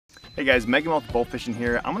Hey guys, MegaMouth Bowfishing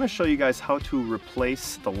here. I'm going to show you guys how to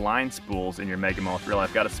replace the line spools in your MegaMouth reel.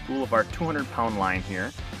 I've got a spool of our 200-pound line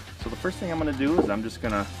here. So the first thing I'm going to do is I'm just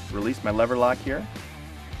going to release my lever lock here.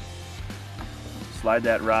 Slide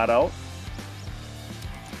that rod out.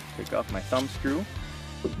 Take off my thumb screw.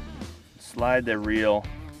 Slide the reel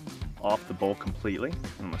off the bow completely.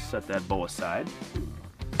 I'm going to set that bow aside.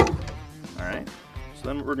 Alright, so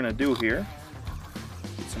then what we're going to do here,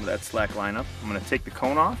 get some of that slack line up. I'm going to take the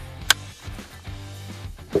cone off.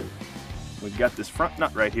 We've got this front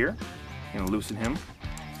nut right here. I'm going to loosen him.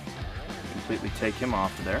 Completely take him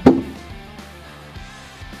off of there. Okay.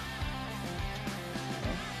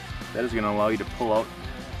 That is going to allow you to pull out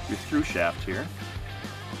your through shaft here.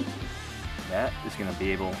 That is going to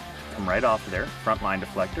be able to come right off of there, front line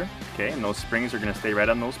deflector. Okay, and those springs are going to stay right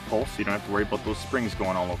on those posts, so you don't have to worry about those springs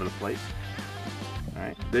going all over the place.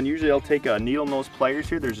 Alright, then usually I'll take a needle nose pliers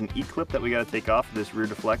here. There's an E-clip that we got to take off of this rear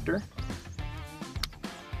deflector.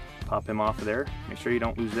 Pop him off of there. Make sure you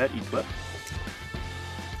don't lose that E-clip.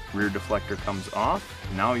 Rear deflector comes off.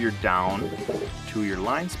 Now you're down to your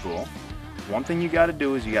line spool. One thing you got to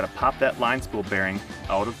do is you got to pop that line spool bearing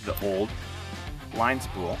out of the old line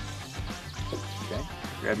spool. Okay,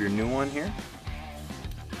 grab your new one here.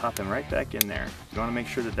 Pop him right back in there. You want to make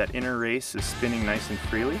sure that that inner race is spinning nice and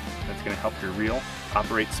freely. That's going to help your reel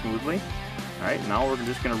operate smoothly. Alright, now we're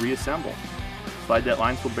just going to reassemble. Slide that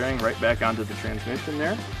line spool bearing right back onto the transmission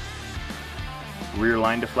there. Rear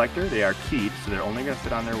line deflector, they are keyed, so they're only going to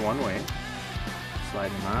fit on there one way.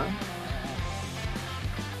 Slide them on.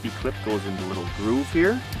 E-clip goes into a little groove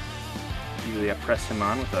here. Usually I press him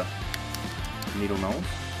on with a needle nose.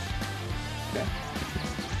 Okay.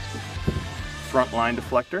 Front line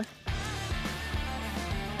deflector.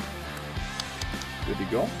 Good to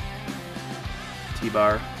go.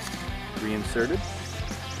 T-bar reinserted.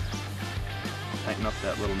 Tighten up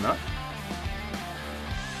that little nut.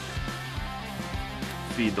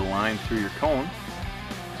 Feed the line through your cone.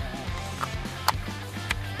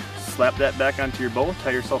 Slap that back onto your bow,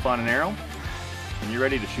 tie yourself on an arrow, and you're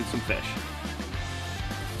ready to shoot some fish.